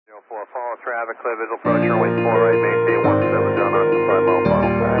104, follow traffic, clear visual approach, runway 4 right, maintain 17, John Austin, 5 mile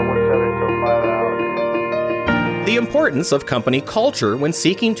final. 17 until 5 out. The importance of company culture when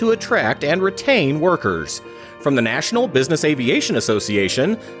seeking to attract and retain workers. From the National Business Aviation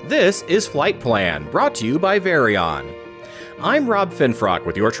Association, this is Flight Plan, brought to you by Varion. I'm Rob Finfrock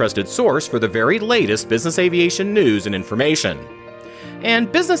with your trusted source for the very latest business aviation news and information.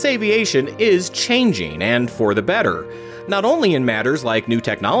 And business aviation is changing, and for the better. Not only in matters like new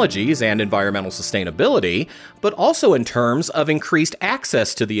technologies and environmental sustainability, but also in terms of increased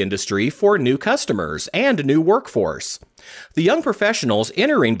access to the industry for new customers and a new workforce. The young professionals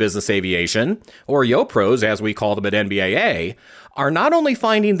entering business aviation, or YoPros as we call them at NBAA, are not only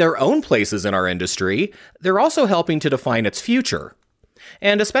finding their own places in our industry, they're also helping to define its future.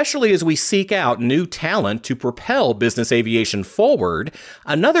 And especially as we seek out new talent to propel business aviation forward,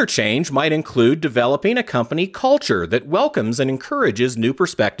 another change might include developing a company culture that welcomes and encourages new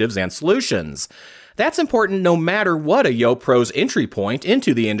perspectives and solutions. That's important no matter what a YoPro's entry point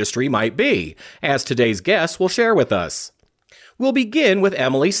into the industry might be, as today's guest will share with us. We'll begin with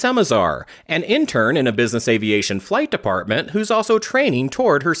Emily Semazar, an intern in a business aviation flight department who's also training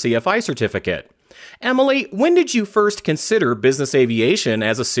toward her CFI certificate. Emily, when did you first consider business aviation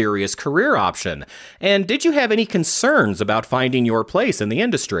as a serious career option? And did you have any concerns about finding your place in the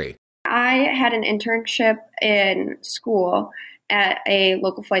industry? I had an internship in school at a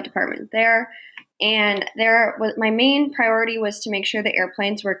local flight department there. And my main priority was to make sure the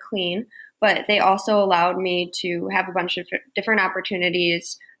airplanes were clean, but they also allowed me to have a bunch of different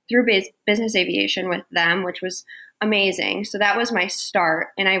opportunities through business aviation with them, which was amazing. So that was my start.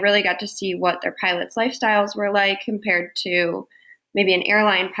 And I really got to see what their pilots' lifestyles were like compared to maybe an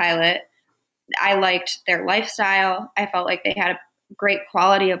airline pilot. I liked their lifestyle. I felt like they had a great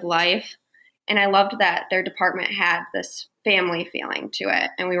quality of life. And I loved that their department had this family feeling to it.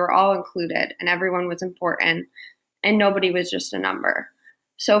 And we were all included and everyone was important and nobody was just a number.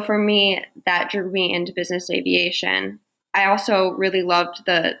 So for me, that drew me into business aviation. I also really loved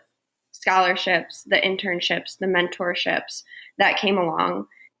the scholarships, the internships, the mentorships that came along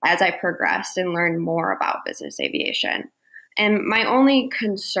as I progressed and learned more about business aviation. And my only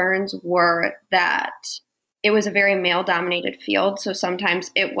concerns were that it was a very male-dominated field, so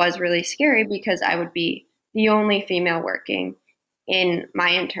sometimes it was really scary because I would be the only female working in my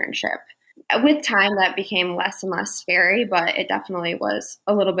internship. With time, that became less and less scary, but it definitely was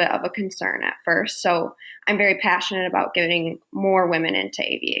a little bit of a concern at first. So I'm very passionate about getting more women into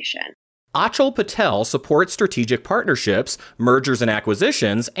aviation. Achal Patel supports strategic partnerships, mergers and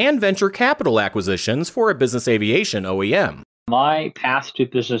acquisitions, and venture capital acquisitions for a business aviation OEM. My path to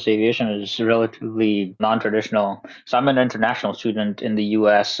business aviation is relatively non-traditional. So I'm an international student in the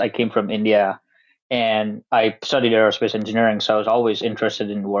US. I came from India and I studied aerospace engineering. So I was always interested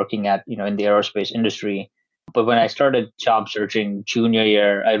in working in the aerospace industry. But when I started job searching junior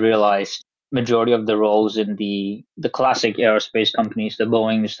year, I realized majority of the roles in the classic aerospace companies, the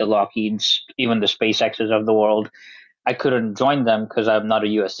Boeings, the Lockheeds, even the SpaceXs of the world, I couldn't join them because I'm not a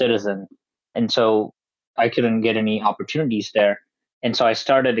US citizen. And so I couldn't get any opportunities there. And so I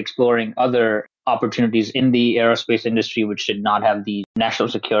started exploring other opportunities in the aerospace industry, which did not have the national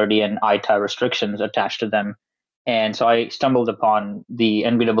security and ITA restrictions attached to them. And so I stumbled upon the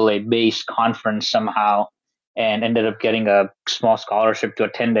NBAA-based conference somehow and ended up getting a small scholarship to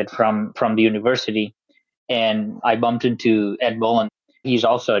attend it from the university. And I bumped into Ed Bolin. He's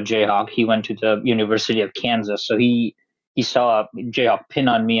also a Jayhawk. He went to the University of Kansas. So he saw a Jayhawk pin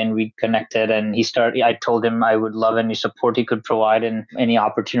on me and we connected and I told him I would love any support he could provide and any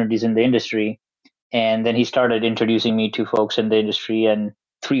opportunities in the industry. And then he started introducing me to folks in the industry, and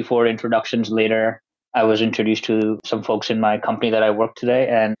 3-4 introductions later, I was introduced to some folks in my company that I work today,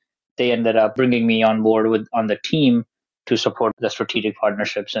 and they ended up bringing me on board on the team to support the strategic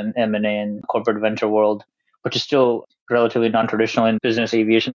partnerships and M&A and corporate venture world, which is still relatively non-traditional in business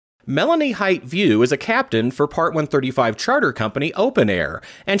aviation. Melanie Height-View is a captain for Part 135 charter company Open Air,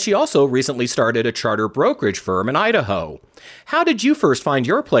 and she also recently started a charter brokerage firm in Idaho. How did you first find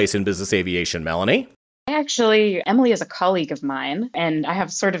your place in business aviation, Melanie? Actually, Emily is a colleague of mine, and I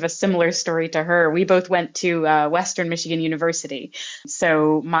have sort of a similar story to her. We both went to Western Michigan University.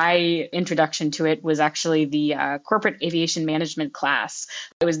 So my introduction to it was actually the corporate aviation management class.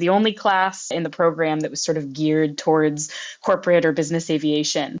 It was the only class in the program that was sort of geared towards corporate or business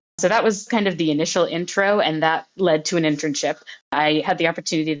aviation. So that was kind of the initial intro, and that led to an internship. I had the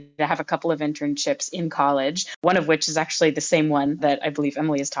opportunity to have a couple of internships in college, one of which is actually the same one that I believe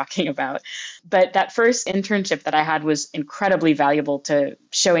Emily is talking about. But that first internship that I had was incredibly valuable to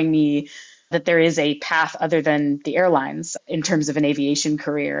showing me that there is a path other than the airlines in terms of an aviation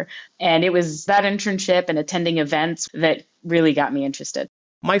career. And it was that internship and attending events that really got me interested.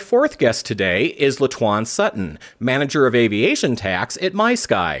 My fourth guest today is LaTuan Sutton, Manager of Aviation Tax at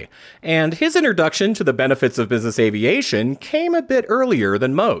MySky. And his introduction to the benefits of business aviation came a bit earlier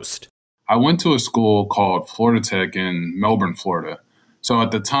than most. I went to a school called Florida Tech in Melbourne, Florida. So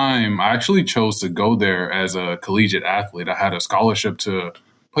at the time, I actually chose to go there as a collegiate athlete. I had a scholarship to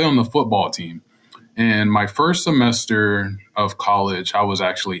play on the football team. And my first semester of college, I was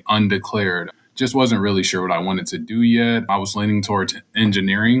actually undeclared. Just wasn't really sure what I wanted to do yet. I was leaning towards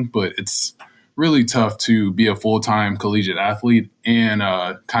engineering, but it's really tough to be a full-time collegiate athlete and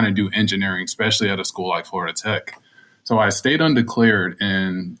kind of do engineering, especially at a school like Florida Tech. So I stayed undeclared,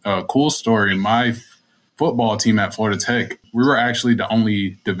 and a cool story, my football team at Florida Tech, we were actually the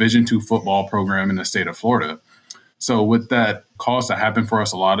only Division II football program in the state of Florida. So with that cost that happened for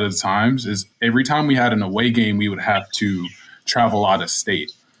us a lot of the times is every time we had an away game, we would have to travel out of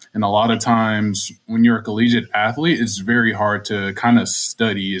state. And a lot of times when you're a collegiate athlete, it's very hard to kind of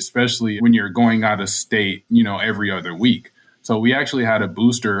study, especially when you're going out of state, every other week. So we actually had a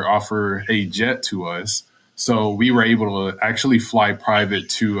booster offer a jet to us. So we were able to actually fly private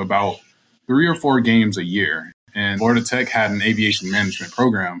to about 3 or 4 games a year. And Florida Tech had an aviation management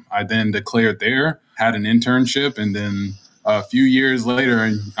program. I then declared there, had an internship, and then a few years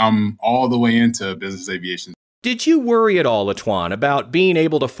later, I'm all the way into business aviation. Did you worry at all, LaTuan, about being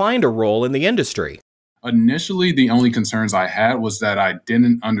able to find a role in the industry? Initially, the only concerns I had was that I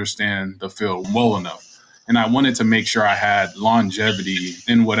didn't understand the field well enough. And I wanted to make sure I had longevity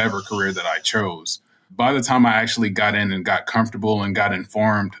in whatever career that I chose. By the time I actually got in and got comfortable and got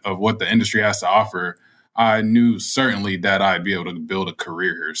informed of what the industry has to offer, I knew certainly that I'd be able to build a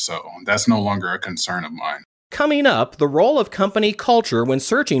career here. So that's no longer a concern of mine. Coming up, the role of company culture when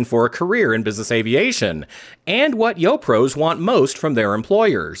searching for a career in business aviation, and what YoPros want most from their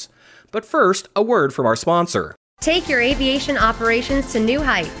employers. But first, a word from our sponsor. Take your aviation operations to new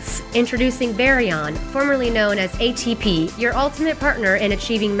heights. Introducing Varion, formerly known as ATP, your ultimate partner in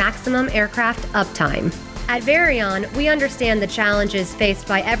achieving maximum aircraft uptime. At Varion, we understand the challenges faced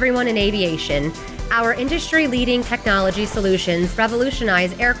by everyone in aviation. Our industry-leading technology solutions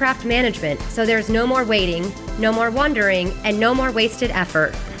revolutionize aircraft management, so there's no more waiting, no more wondering, and no more wasted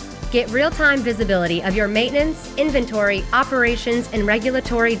effort. Get real-time visibility of your maintenance, inventory, operations, and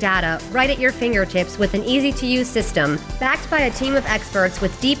regulatory data right at your fingertips with an easy-to-use system, backed by a team of experts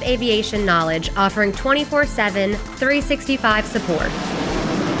with deep aviation knowledge offering 24/7, 365 support.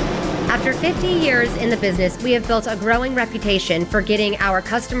 After 50 years in the business, we have built a growing reputation for getting our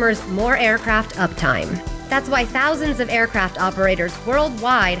customers more aircraft uptime. That's why thousands of aircraft operators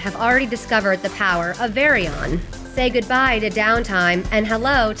worldwide have already discovered the power of Varion. Say goodbye to downtime and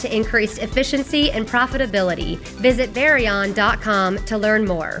hello to increased efficiency and profitability. Visit Varion.com to learn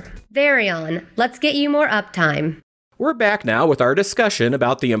more. Varion, let's get you more uptime. We're back now with our discussion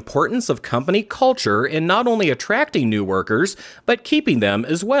about the importance of company culture in not only attracting new workers, but keeping them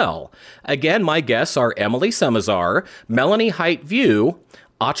as well. Again, my guests are Emily Semazar, Melanie Height-View,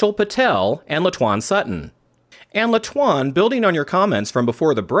 Achal Patel, and LaTuan Sutton. And LaTuan, building on your comments from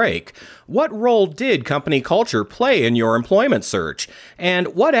before the break, what role did company culture play in your employment search? And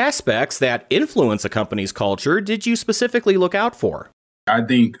what aspects that influence a company's culture did you specifically look out for? I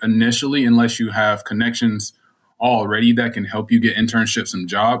think initially, unless you have connections already that can help you get internships and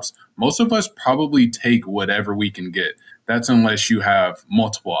jobs, most of us probably take whatever we can get. That's unless you have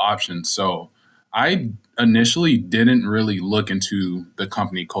multiple options. So I initially didn't really look into the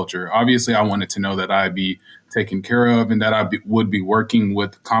company culture. Obviously, I wanted to know that I'd be taken care of and that would be working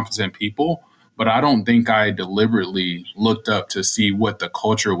with competent people. But I don't think I deliberately looked up to see what the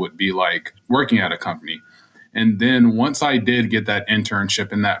culture would be like working at a company. And then once I did get that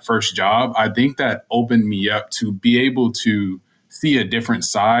internship and that first job, I think that opened me up to be able to see a different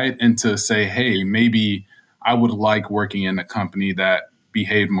side and to say, hey, maybe I would like working in a company that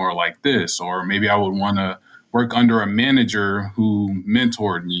behaved more like this, or maybe I would want to work under a manager who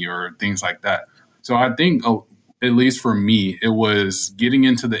mentored me or things like that. So I think, at least for me, it was getting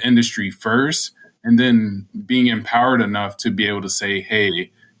into the industry first and then being empowered enough to be able to say,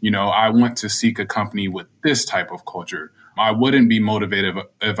 hey, I want to seek a company with this type of culture. I wouldn't be motivated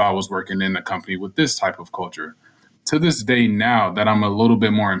if I was working in a company with this type of culture. To this day now that I'm a little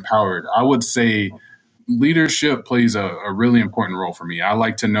bit more empowered, I would say leadership plays a really important role for me. I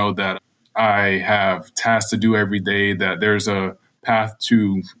like to know that I have tasks to do every day, that there's a path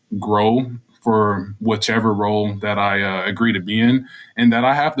to grow for whichever role that I agree to be in, and that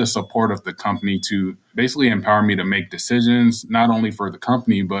I have the support of the company to basically empower me to make decisions, not only for the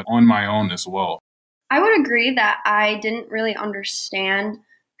company, but on my own as well. I would agree that I didn't really understand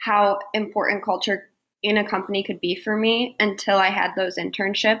how important culture in a company could be for me until I had those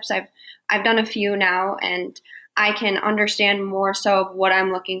internships. I've done a few now, and I can understand more so of what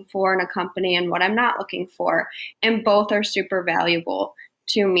I'm looking for in a company and what I'm not looking for. And both are super valuable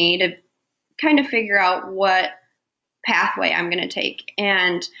to me to kind of figure out what pathway I'm going to take.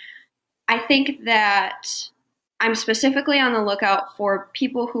 And I think that I'm specifically on the lookout for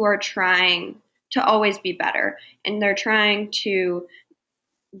people who are trying to always be better, and they're trying to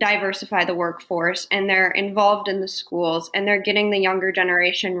diversify the workforce, and they're involved in the schools, and they're getting the younger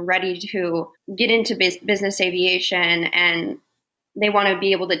generation ready to get into business aviation, and they want to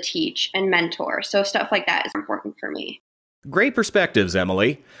be able to teach and mentor. So stuff like that is important for me. Great perspectives,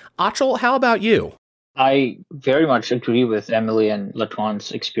 Emily. Achal, how about you? I very much agree with Emily and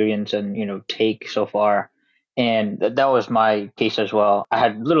Latuan's experience and, take so far. And that was my case as well. I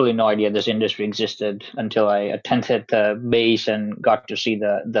had literally no idea this industry existed until I attended the base and got to see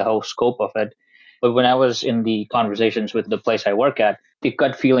the whole scope of it. But when I was in the conversations with the place I work at, the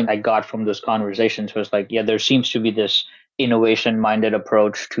gut feeling I got from those conversations was like, yeah, there seems to be this innovation minded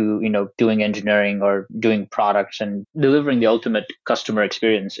approach to, doing engineering or doing products, and delivering the ultimate customer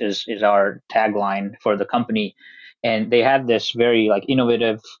experience is our tagline for the company. And they had this very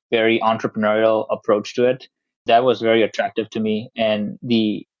innovative, very entrepreneurial approach to it that was very attractive to me. And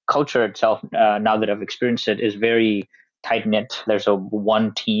the culture itself, now that I've experienced it, is very tight knit. There's a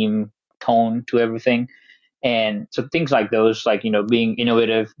one team tone to everything. And so things like those, being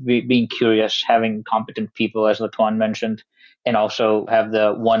innovative, being curious, having competent people, as Latuan mentioned, and also have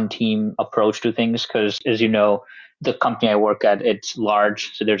the one team approach to things. Because as you know, the company I work at, it's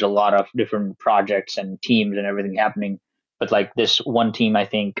large. So there's a lot of different projects and teams and everything happening. But this one team, I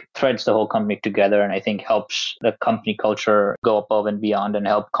think, threads the whole company together, and I think helps the company culture go above and beyond and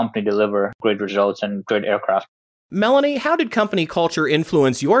help company deliver great results and great aircraft. Melanie, how did company culture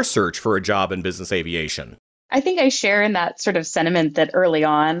influence your search for a job in business aviation? I think I share in that sort of sentiment that early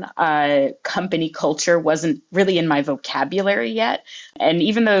on, company culture wasn't really in my vocabulary yet. And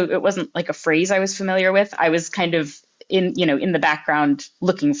even though it wasn't like a phrase I was familiar with, I was kind of in the background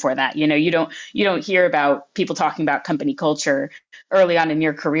looking for that. You don't hear about people talking about company culture early on in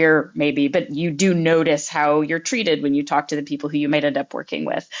your career, maybe, but you do notice how you're treated when you talk to the people who you might end up working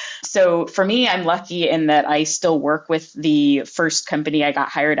with. So for me, I'm lucky in that I still work with the first company I got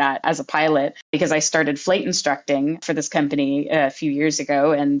hired at as a pilot, because I started flight instructing for this company a few years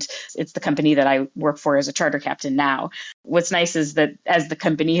ago, and it's the company that I work for as a charter captain now. What's nice is that as the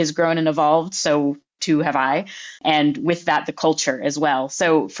company has grown and evolved, so too have I. And with that, the culture as well.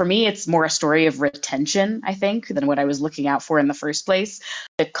 So for me, it's more a story of retention, I think, than what I was looking out for in the first place.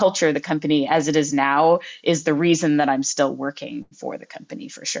 The culture, the company as it is now, is the reason that I'm still working for the company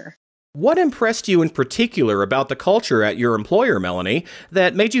for sure. What impressed you in particular about the culture at your employer, Melanie,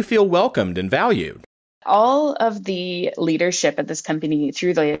 that made you feel welcomed and valued? All of the leadership at this company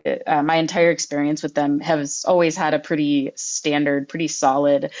through my entire experience with them has always had a pretty standard, pretty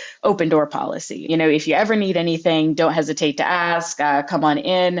solid open door policy. If you ever need anything, don't hesitate to ask, come on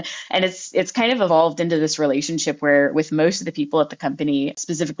in. And it's kind of evolved into this relationship where with most of the people at the company,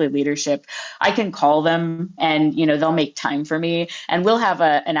 specifically leadership, I can call them and, they'll make time for me, and we'll have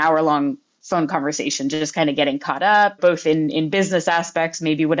an hour-long phone conversation, just kind of getting caught up, both in business aspects,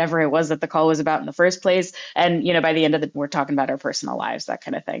 maybe whatever it was that the call was about in the first place. And, by the end of it, we're talking about our personal lives, that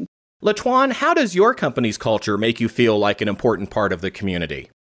kind of thing. Latuan, how does your company's culture make you feel like an important part of the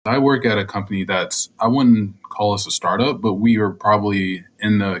community? I work at a company I wouldn't call us a startup, but we are probably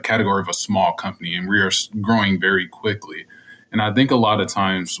in the category of a small company, and we are growing very quickly. And I think a lot of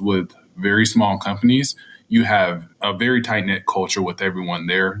times with very small companies, you have a very tight-knit culture with everyone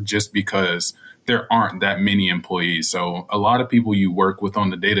there just because there aren't that many employees. So a lot of people you work with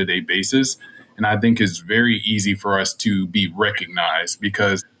on a day-to-day basis. And I think it's very easy for us to be recognized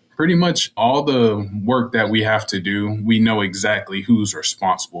because pretty much all the work that we have to do, we know exactly who's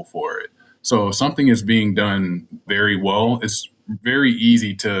responsible for it. So if something is being done very well, it's very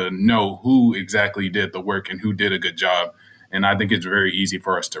easy to know who exactly did the work and who did a good job. And I think it's very easy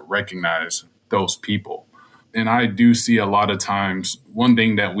for us to recognize those people. And I do see a lot of times one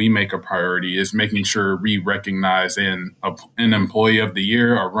thing that we make a priority is making sure we recognize an employee of the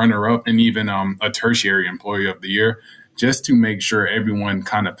year, a runner up, and even a tertiary employee of the year, just to make sure everyone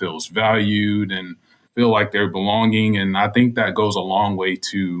kind of feels valued and feel like they're belonging. And I think that goes a long way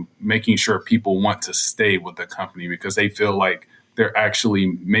to making sure people want to stay with the company because they feel like they're actually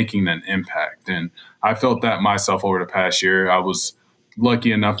making an impact. And I felt that myself over the past year. I was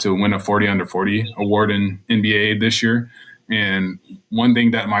lucky enough to win a 40 under 40 award in NBA this year. And one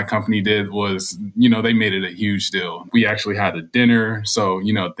thing that my company did was, they made it a huge deal. We actually had a dinner. So,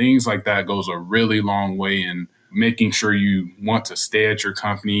 things like that goes a really long way in making sure you want to stay at your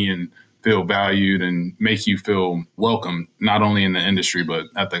company and feel valued and make you feel welcome, not only in the industry, but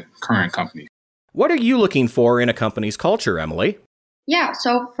at the current company. What are you looking for in a company's culture, Emily? Yeah,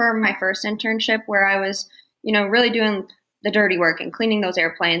 so for my first internship where I was, really doing the dirty work and cleaning those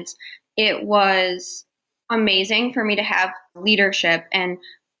airplanes, it was amazing for me to have leadership and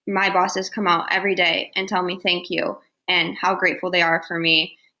my bosses come out every day and tell me thank you and how grateful they are for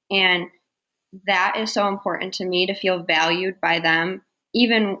me. And that is so important to me, to feel valued by them,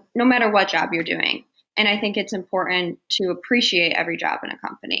 even no matter what job you're doing. And I think it's important to appreciate every job in a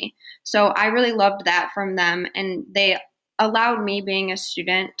company. So I really loved that from them. And they allowed me, being a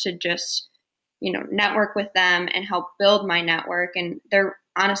student, to just, network with them and help build my network. And they're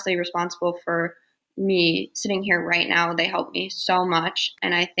honestly responsible for me sitting here right now. They helped me so much.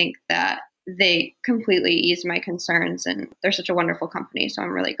 And I think that they completely eased my concerns, and they're such a wonderful company. So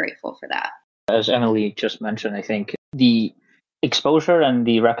I'm really grateful for that. As Emily just mentioned, I think the exposure and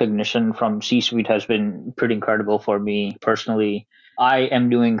the recognition from C-suite has been pretty incredible for me personally. I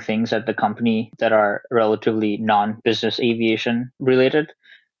am doing things at the company that are relatively non-business aviation related,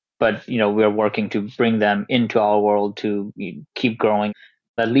 but we're working to bring them into our world to keep growing.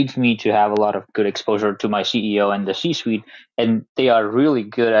 That leads me to have a lot of good exposure to my CEO and the C-suite, and they are really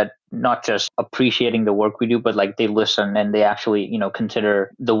good at not just appreciating the work we do, but they listen and they actually,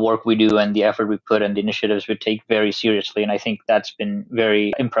 consider the work we do and the effort we put and the initiatives we take very seriously. And I think that's been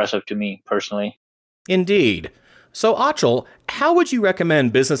very impressive to me personally. Indeed. So, Achal, how would you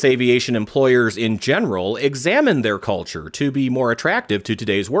recommend business aviation employers in general examine their culture to be more attractive to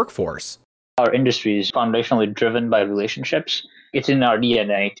today's workforce? Our industry is foundationally driven by relationships. It's in our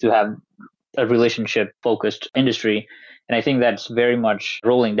DNA to have a relationship-focused industry. And I think that's very much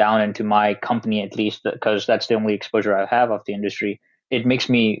rolling down into my company, at least, because that's the only exposure I have of the industry. It makes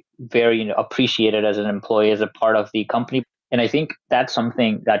me very appreciated as an employee, as a part of the company. And I think that's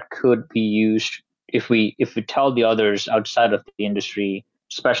something that could be used if we tell the others outside of the industry,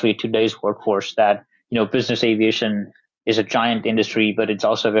 especially today's workforce, that business aviation is a giant industry, but it's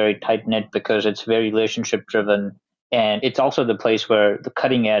also very tight-knit because it's very relationship-driven. And it's also the place where the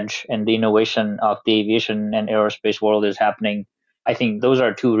cutting edge and the innovation of the aviation and aerospace world is happening. I think those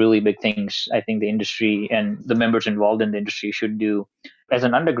are two really big things I think the industry and the members involved in the industry should do. As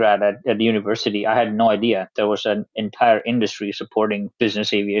an undergrad at the university, I had no idea there was an entire industry supporting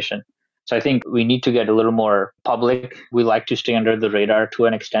business aviation. So I think we need to get a little more public. We like to stay under the radar to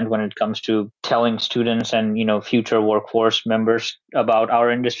an extent when it comes to telling students and future workforce members about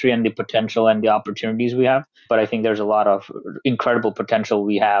our industry and the potential and the opportunities we have. But I think there's a lot of incredible potential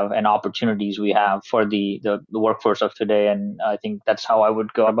we have and opportunities we have for the workforce of today. And I think that's how I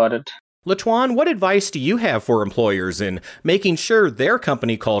would go about it. Latuan, what advice do you have for employers in making sure their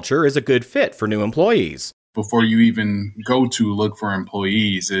company culture is a good fit for new employees? Before you even go to look for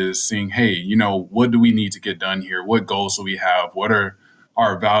employees, is seeing, hey, what do we need to get done here? What goals do we have? What are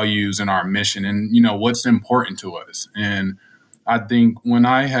our values and our mission? And, what's important to us? And I think when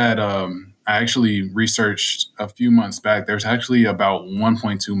I actually researched a few months back, there's actually about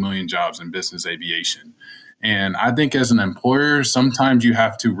 1.2 million jobs in business aviation. And I think as an employer, sometimes you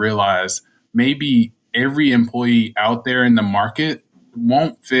have to realize maybe every employee out there in the market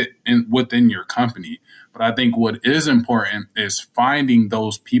won't fit within your company. But I think what is important is finding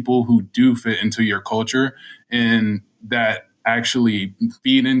those people who do fit into your culture and that actually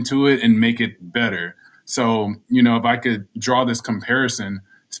feed into it and make it better. So, if I could draw this comparison,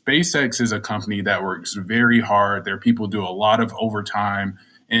 SpaceX is a company that works very hard. Their people do a lot of overtime.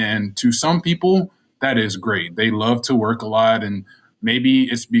 And to some people, that is great. They love to work a lot. And maybe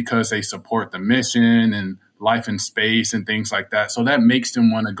it's because they support the mission and life in space and things like that. So that makes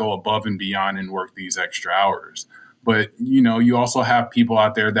them want to go above and beyond and work these extra hours. But, you also have people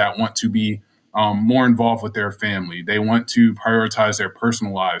out there that want to be more involved with their family. They want to prioritize their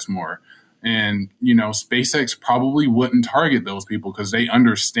personal lives more. And, SpaceX probably wouldn't target those people because they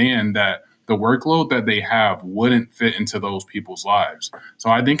understand that the workload that they have wouldn't fit into those people's lives. So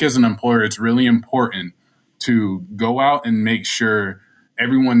I think as an employer, it's really important to go out and make sure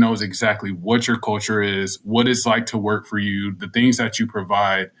everyone knows exactly what your culture is, what it's like to work for you, the things that you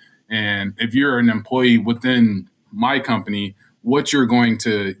provide. And if you're an employee within my company, what you're going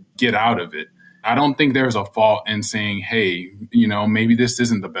to get out of it. I don't think there's a fault in saying, hey, maybe this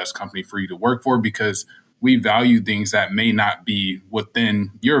isn't the best company for you to work for, because we value things that may not be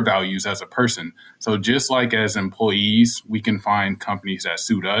within your values as a person. So just like as employees, we can find companies that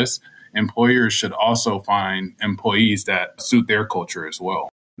suit us, employers should also find employees that suit their culture as well.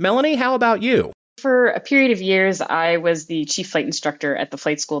 Melanie, how about you? For a period of years, I was the chief flight instructor at the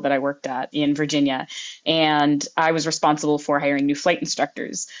flight school that I worked at in Virginia, and I was responsible for hiring new flight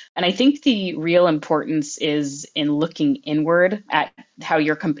instructors. And I think the real importance is in looking inward at how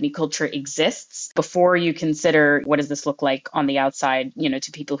your company culture exists before you consider what does this look like on the outside,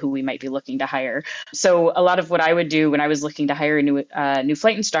 to people who we might be looking to hire. So a lot of what I would do when I was looking to hire a new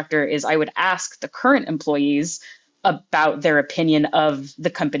flight instructor is I would ask the current employees about their opinion of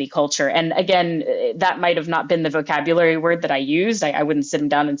the company culture. And again, that might have not been the vocabulary word that I used. I wouldn't sit them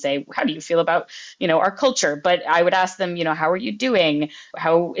down and say, how do you feel about, our culture? But I would ask them, how are you doing?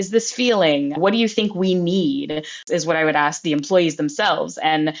 How is this feeling? What do you think we need? Is what I would ask the employees themselves.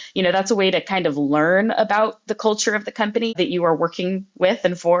 And, that's a way to kind of learn about the culture of the company that you are working with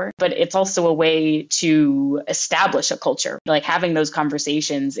and for. But it's also a way to establish a culture. Like having those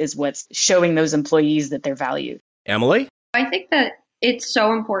conversations is what's showing those employees that they're valued. Emily? I think that it's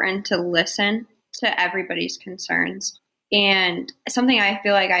so important to listen to everybody's concerns. And something I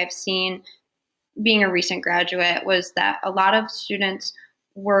feel like I've seen being a recent graduate was that a lot of students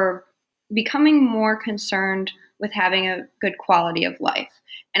were becoming more concerned with having a good quality of life.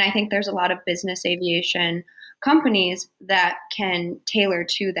 And I think there's a lot of business aviation companies that can tailor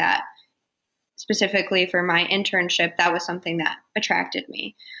to that. Specifically for my internship, that was something that attracted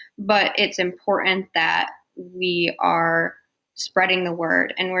me. But it's important that we are spreading the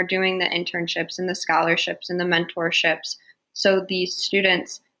word and we're doing the internships and the scholarships and the mentorships so these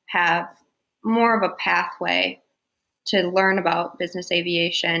students have more of a pathway to learn about business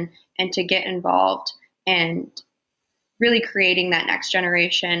aviation and to get involved and really creating that next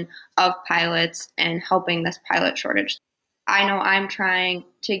generation of pilots and helping this pilot shortage. I know I'm trying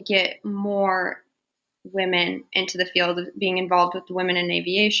to get more women into the field of being involved with the Women in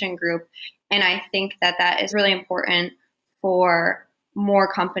Aviation group. And I think that that is really important for more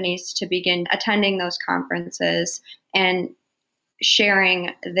companies to begin attending those conferences and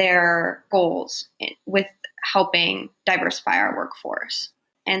sharing their goals with helping diversify our workforce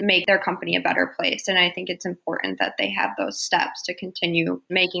and make their company a better place. And I think it's important that they have those steps to continue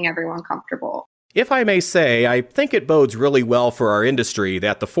making everyone comfortable. If I may say, I think it bodes really well for our industry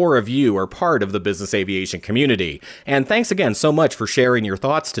that the four of you are part of the business aviation community. And thanks again so much for sharing your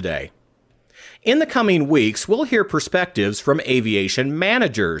thoughts today. In the coming weeks, we'll hear perspectives from aviation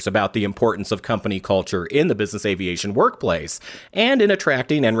managers about the importance of company culture in the business aviation workplace and in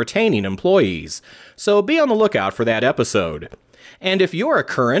attracting and retaining employees. So be on the lookout for that episode. And if you're a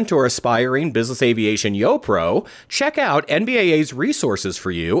current or aspiring business aviation YoPro, check out NBAA's resources for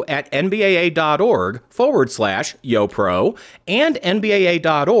you at nbaa.org/YoPro and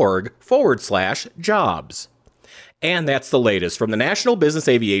nbaa.org/jobs. And that's the latest from the National Business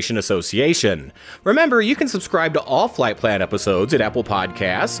Aviation Association. Remember, you can subscribe to all Flight Plan episodes at Apple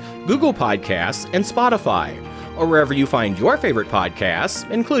Podcasts, Google Podcasts, and Spotify, or wherever you find your favorite podcasts,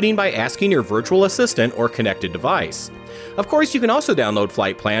 including by asking your virtual assistant or connected device. Of course, you can also download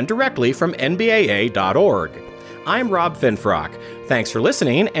Flight Plan directly from nbaa.org. I'm Rob Finfrock. Thanks for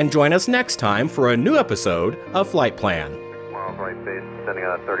listening, and join us next time for a new episode of Flight Plan. Miles right base, sending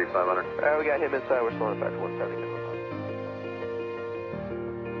out 3500. All right, we got him inside. We're slowing back to 170.